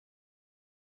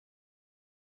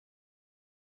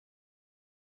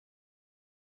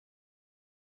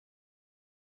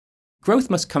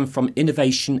Growth must come from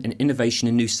innovation and innovation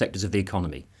in new sectors of the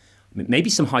economy. It may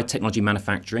be some high technology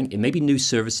manufacturing, it may be new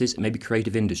services, it may be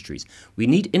creative industries. We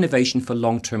need innovation for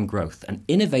long-term growth, and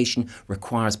innovation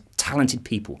requires talented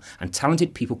people, and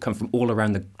talented people come from all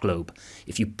around the globe.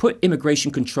 If you put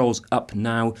immigration controls up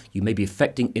now, you may be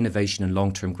affecting innovation and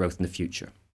long-term growth in the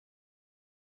future.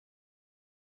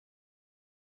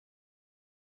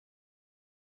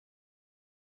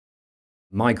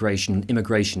 Migration and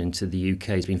immigration into the UK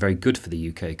has been very good for the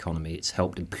UK economy. It's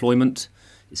helped employment,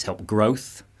 it's helped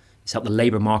growth, it's helped the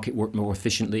labour market work more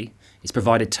efficiently, it's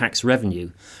provided tax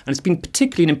revenue, and it's been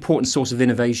particularly an important source of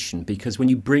innovation because when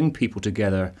you bring people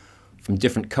together from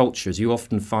different cultures, you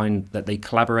often find that they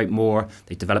collaborate more,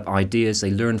 they develop ideas,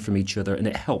 they learn from each other, and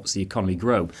it helps the economy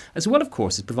grow, as well, of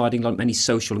course, as providing many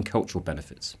social and cultural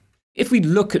benefits. If we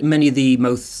look at many of the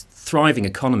most thriving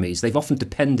economies, they've often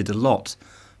depended a lot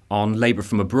on labour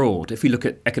from abroad. If we look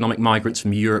at economic migrants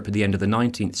from Europe at the end of the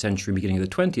 19th century, beginning of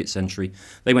the 20th century,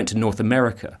 they went to North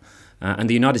America. And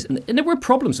there were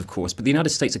problems, of course, but the United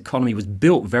States economy was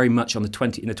built very much in the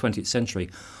 20th century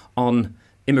on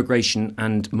immigration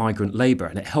and migrant labour,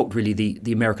 and it helped really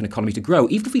the American economy to grow.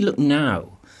 Even if we look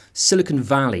now, Silicon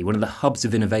Valley, one of the hubs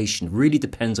of innovation, really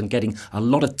depends on getting a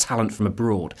lot of talent from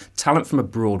abroad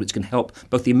which can help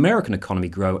both the American economy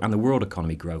grow and the world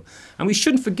economy grow. And we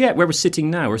shouldn't forget where we're sitting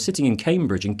now. We're sitting in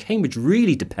Cambridge, and Cambridge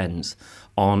really depends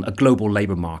on a global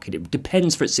labour market. It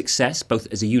depends for its success, both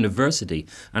as a university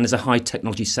and as a high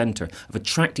technology centre, of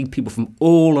attracting people from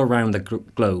all around the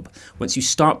globe. Once you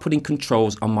start putting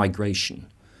controls on migration,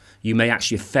 you may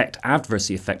actually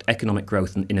adversely affect economic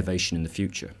growth and innovation in the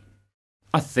future.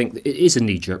 I think it is a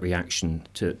knee-jerk reaction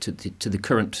to the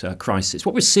current crisis.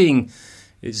 What we're seeing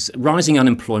is rising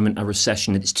unemployment, a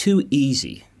recession. It's too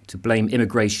easy to blame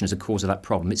immigration as a cause of that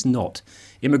problem. It's not.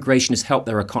 Immigration has helped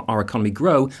our economy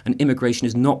grow, and immigration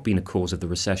has not been a cause of the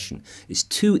recession. It's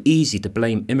too easy to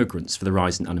blame immigrants for the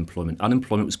rise in unemployment.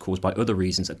 Unemployment was caused by other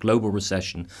reasons, a global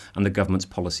recession and the government's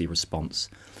policy response.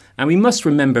 And we must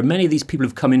remember many of these people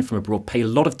who've come in from abroad pay a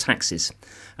lot of taxes.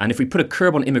 And if we put a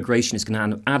curb on immigration, it's going to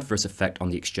have an adverse effect on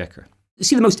the exchequer. You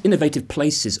see, the most innovative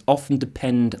places often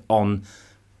depend on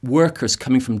workers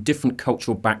coming from different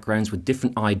cultural backgrounds with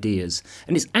different ideas.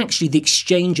 And it's actually the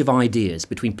exchange of ideas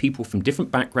between people from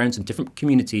different backgrounds and different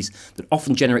communities that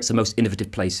often generates the most innovative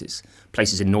places.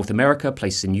 Places in North America,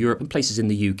 places in Europe, and places in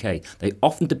the UK. They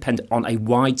often depend on a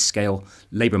wide-scale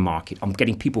labour market, on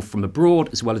getting people from abroad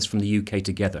as well as from the UK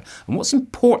together. And what's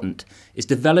important is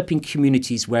developing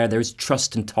communities where there is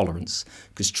trust and tolerance,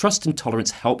 because trust and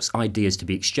tolerance helps ideas to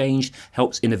be exchanged,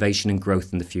 helps innovation and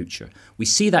growth in the future. We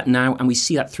see that now, and we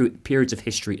see that through periods of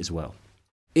history as well.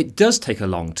 It does take a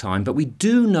long time, but we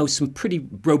do know some pretty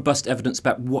robust evidence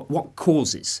about what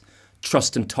causes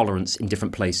trust and tolerance in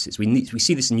different places. We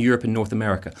see this in Europe and North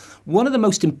America. One of the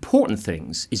most important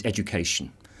things is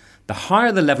education. The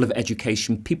higher the level of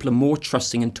education, people are more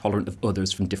trusting and tolerant of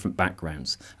others from different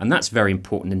backgrounds. And that's very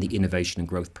important in the innovation and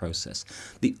growth process.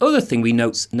 The other thing we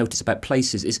notice about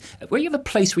places is where you have a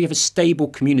place where you have a stable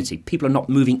community, people are not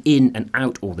moving in and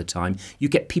out all the time, you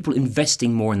get people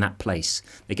investing more in that place.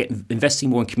 They get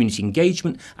investing more in community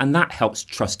engagement, and that helps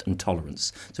trust and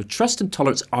tolerance. So trust and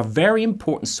tolerance are very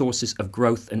important sources of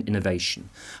growth and innovation.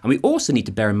 And we also need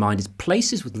to bear in mind is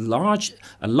places with a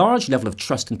large level of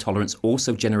trust and tolerance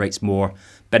also generates more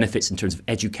benefits in terms of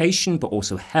education, but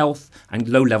also health and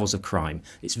low levels of crime.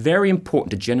 It's very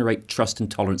important to generate trust and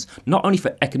tolerance, not only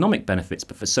for economic benefits,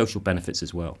 but for social benefits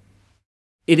as well.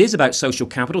 It is about social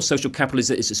capital. Social capital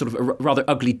is a sort of a rather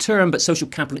ugly term, but social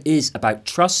capital is about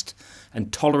trust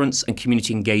and tolerance and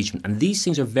community engagement. And these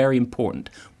things are very important.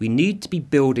 We need to be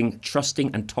building trusting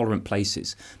and tolerant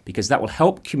places because that will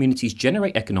help communities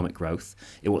generate economic growth.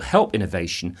 It will help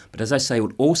innovation, but as I say, it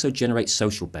will also generate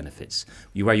social benefits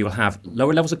where you will have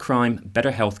lower levels of crime,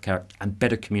 better healthcare, and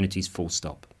better communities, full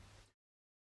stop.